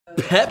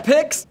Pet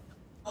pics?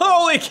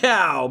 Holy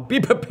cow, be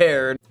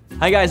prepared.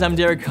 Hi guys, I'm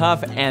Derek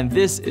Hough, and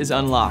this is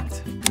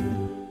Unlocked.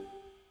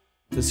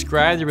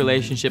 Describe the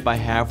relationship I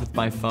have with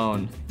my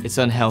phone. It's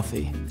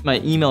unhealthy. My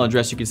email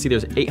address, you can see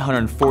there's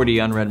 840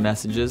 unread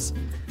messages.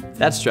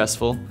 That's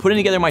stressful. Putting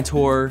together my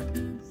tour,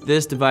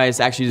 this device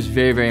actually is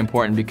very, very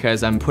important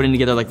because I'm putting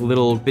together like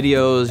little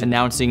videos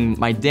announcing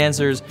my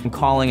dancers. I'm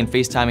calling and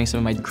FaceTiming some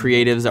of my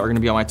creatives that are gonna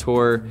be on my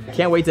tour.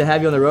 Can't wait to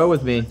have you on the road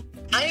with me.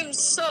 I am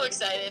so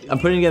excited. I'm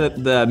putting together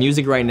the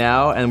music right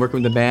now and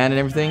working with the band and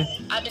everything.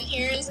 I've been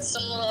hearing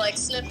some little like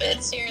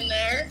snippets here and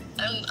there.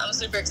 I'm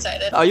super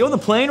excited. Are you on the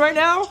plane right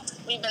now?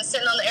 We've been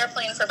sitting on the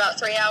airplane for about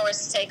 3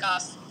 hours to take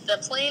off. The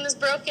plane is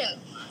broken.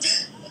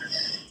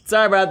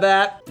 Sorry about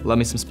that. Love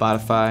me some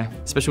Spotify,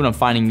 especially when I'm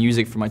finding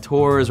music for my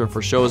tours or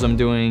for shows I'm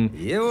doing.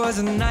 It was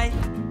a night.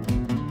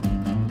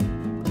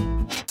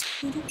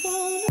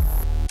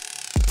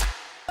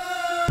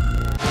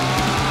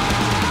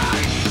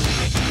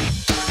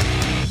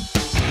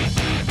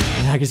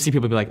 And I can see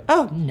people be like,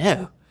 oh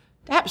no,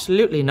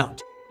 absolutely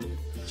not.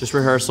 Just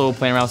rehearsal,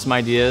 playing around with some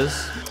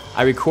ideas.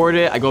 I record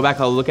it, I go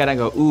back, I'll look at it and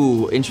go,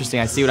 ooh, interesting,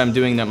 I see what I'm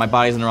doing, that my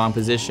body's in the wrong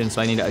position, so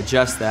I need to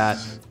adjust that.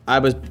 I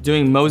was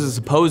doing Moses'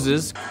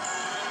 poses.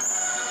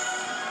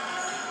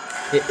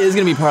 It is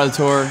gonna be part of the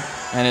tour,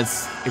 and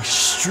it's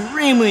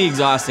extremely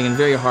exhausting and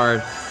very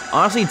hard.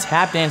 Honestly,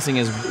 tap dancing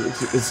is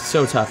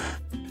so tough.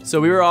 So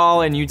we were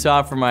all in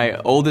Utah for my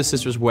oldest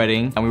sister's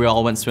wedding, and we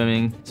all went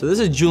swimming. So this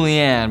is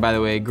Julianne, by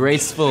the way,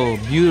 graceful,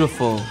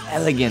 beautiful,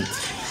 elegant.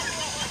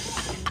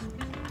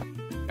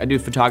 I do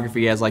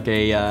photography as like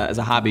as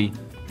a hobby.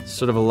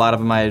 Sort of a lot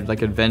of my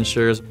like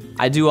adventures.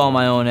 I do all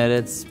my own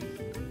edits.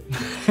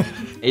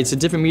 It's a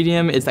different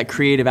medium, it's that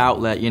creative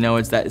outlet, you know,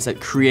 it's that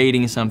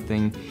creating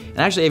something. And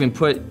actually I even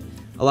put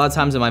a lot of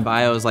times in my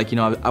bios, like, you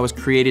know, I was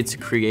created to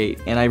create.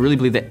 And I really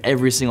believe that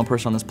every single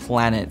person on this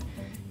planet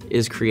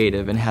is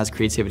creative and has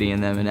creativity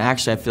in them. And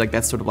actually I feel like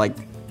that's sort of like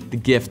the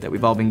gift that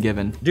we've all been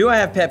given. Do I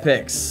have pet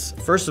pics?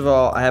 First of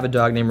all, I have a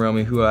dog named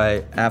Romy who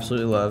I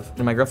absolutely love.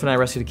 And my girlfriend and I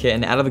rescued a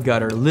kitten out of a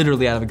gutter,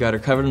 literally out of a gutter,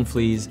 covered in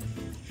fleas.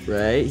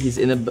 Right? He's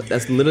in a,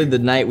 that's literally the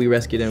night we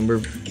rescued him.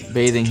 We're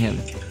bathing him.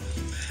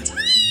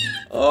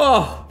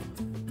 Oh,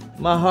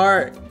 my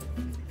heart.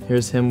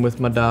 Here's him with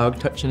my dog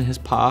touching his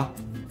paw.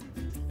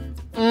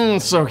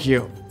 So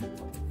cute.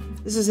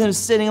 This is him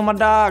sitting on my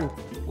dog.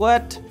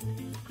 What?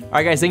 All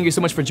right guys, thank you so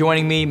much for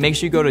joining me. Make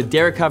sure you go to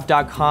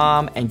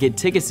derekhough.com and get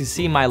tickets to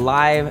see my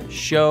live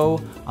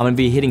show. I'm gonna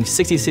be hitting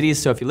 60 cities,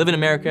 so if you live in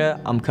America,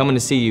 I'm coming to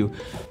see you.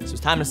 So it's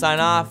time to sign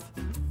off,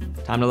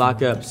 time to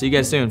lock up. See you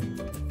guys soon.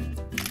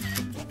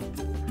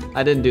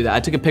 I didn't do that,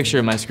 I took a picture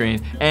of my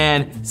screen,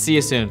 and see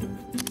you soon.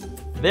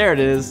 There it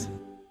is.